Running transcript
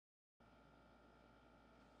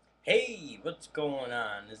Hey, what's going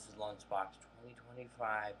on? This is Lunchbox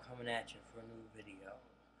 2025 coming at you for a new video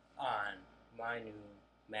on my new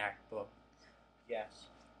MacBook. Yes,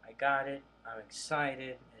 I got it. I'm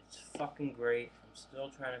excited. It's fucking great. I'm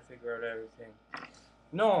still trying to figure out everything.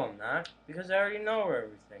 No, I'm not, because I already know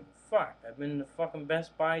everything. Fuck, I've been to fucking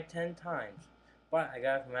Best Buy 10 times. But I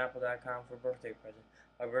got it from Apple.com for a birthday present.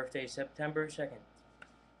 My birthday is September 2nd.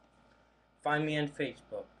 Find me on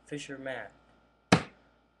Facebook, Fisher Matt.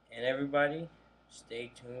 And everybody,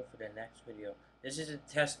 stay tuned for the next video. This is a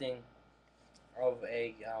testing of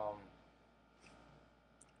a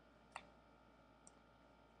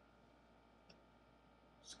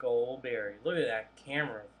skoal berry. Look at that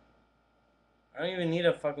camera. I don't even need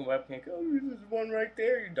a fucking webcam. Oh, there's one right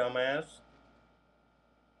there, you dumbass.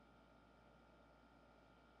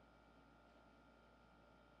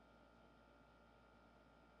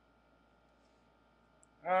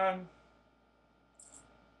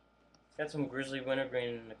 Got some grizzly wintergreen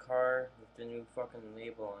in the car with the new fucking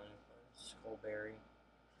label on it. Skoal berry.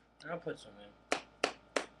 I'll put some in.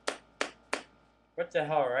 What the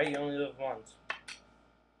hell, right? You only live once.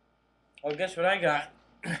 Oh, guess what I got?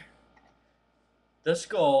 The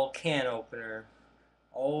skoal can opener.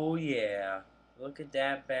 Oh yeah. Look at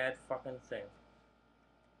that bad fucking thing.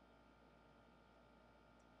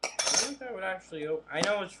 I think that would actually open. I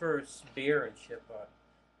know it's for beer and shit, but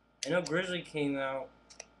I know Grizzly came out.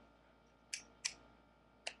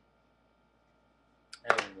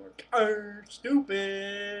 That didn't work.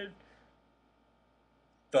 Stupid.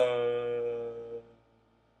 Duh.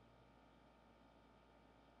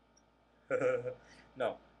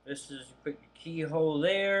 No, this is you put your keyhole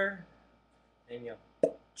there, and you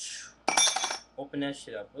open that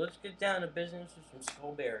shit up. Well, let's get down to business with some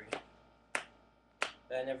skoal berries.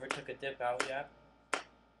 I never took a dip out yet.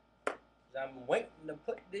 I'm waiting to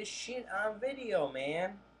put this shit on video,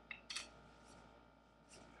 man.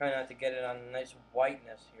 Try not to get it on a nice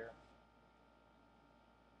whiteness here.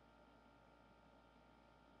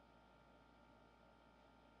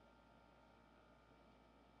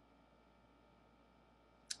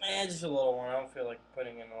 Just a little one. I don't feel like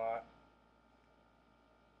putting in a lot.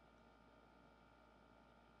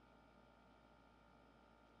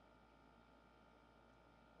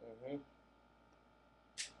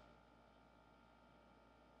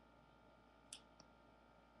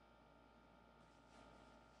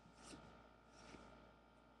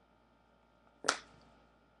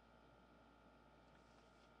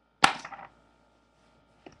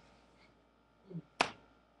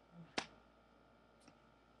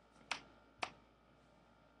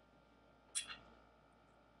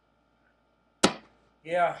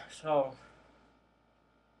 Yeah, so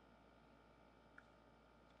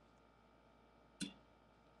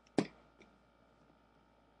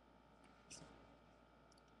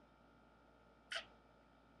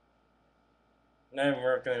not even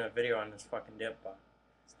worth doing a video on this fucking dip, but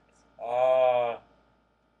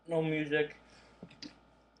no music.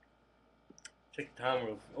 Check the time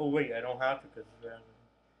roof. Oh wait, I don't have to because it's random.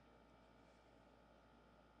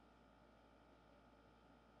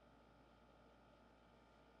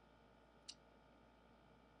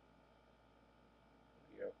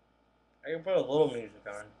 Yep. I can put a little music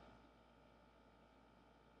on.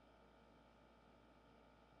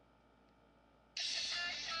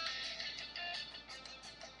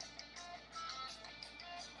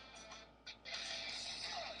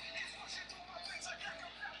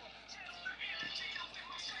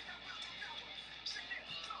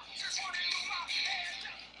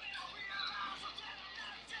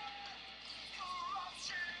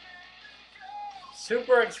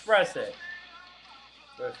 Super expressive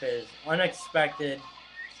with his unexpected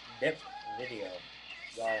dip video.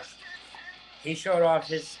 Well, he showed off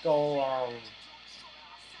his skoal,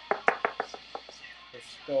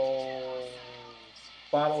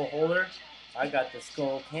 bottle holder. I got the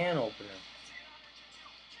skoal can opener.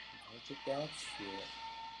 Look at that shit.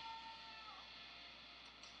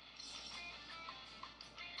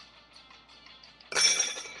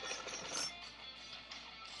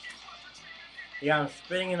 Yeah, I'm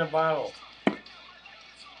spitting in a bottle.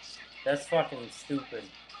 That's fucking stupid.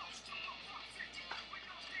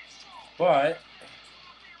 But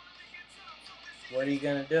what are you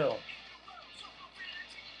gonna do?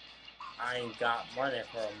 I ain't got money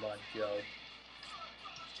for a month, yo.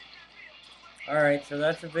 Alright, so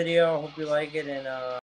that's the video. Hope you like it, and